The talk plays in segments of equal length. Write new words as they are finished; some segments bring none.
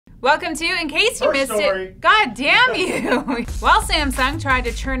Welcome to In Case You Missed It. God damn you! While Samsung tried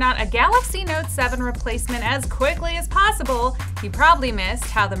to churn out a Galaxy Note 7 replacement as quickly as possible, you probably missed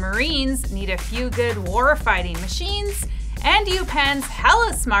how the Marines need a few good war-fighting machines and UPenn's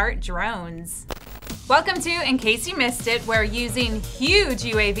hella smart drones. Welcome to In Case You Missed It, where using huge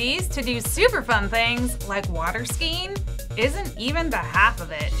UAVs to do super fun things like water skiing isn't even the half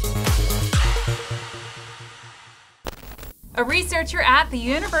of it. A researcher at the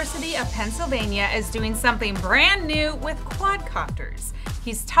University of Pennsylvania is doing something brand new with quadcopters.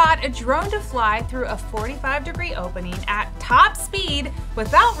 He's taught a drone to fly through a 45-degree opening at top speed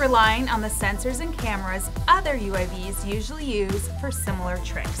without relying on the sensors and cameras other UAVs usually use for similar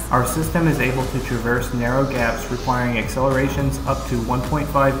tricks. Our system is able to traverse narrow gaps requiring accelerations up to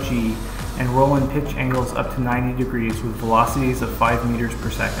 1.5 G and roll in pitch angles up to 90 degrees with velocities of 5 meters per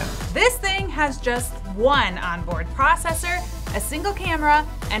second. This thing has just one onboard processor, a single camera,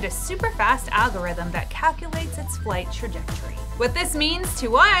 and a super fast algorithm that calculates its flight trajectory. What this means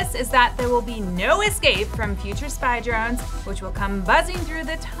to us is that there will be no escape from future spy drones, which will come buzzing through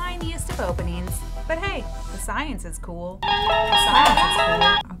the tiniest of openings. But hey, the science is cool.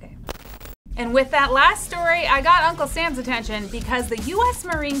 Okay. And with that last story, I got Uncle Sam's attention because the U.S.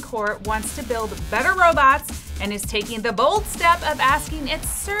 Marine Corps wants to build better robots and is taking the bold step of asking its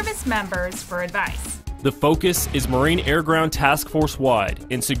service members for advice. The focus is Marine Air-Ground Task Force-wide,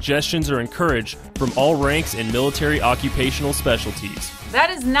 and suggestions are encouraged from all ranks and military occupational specialties.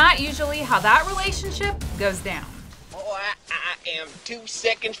 That is not usually how that relationship goes down. Oh, I am 2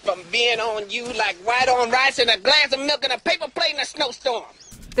 seconds from being on you like white on rice and a glass of milk and a paper plate in a snowstorm.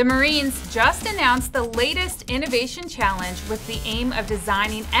 The Marines just announced the latest innovation challenge with the aim of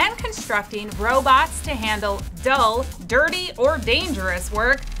designing and constructing robots to handle dull, dirty, or dangerous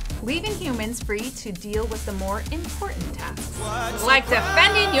work, leaving humans free to deal with the more important tasks, like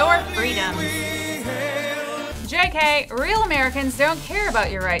defending your freedom. JK, real Americans don't care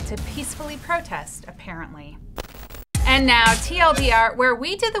about your right to peacefully protest, apparently. And now TLDR, where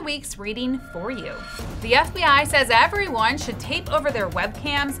we do the week's reading for you. The FBI says everyone should tape over their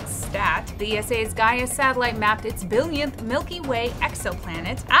webcams stat. The ESA's Gaia satellite mapped its billionth Milky Way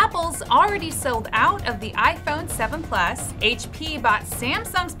exoplanet. Apple's already sold out of the iPhone 7 Plus. HP bought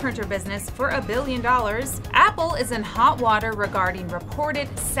Samsung's printer business for $1 billion. Apple is in hot water regarding reported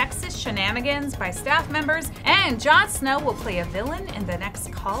sexist shenanigans by staff members. And Jon Snow will play a villain in the next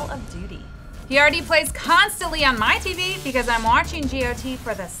Call of Duty. He already plays constantly on my TV because I'm watching GOT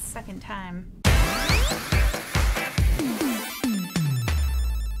for the second time.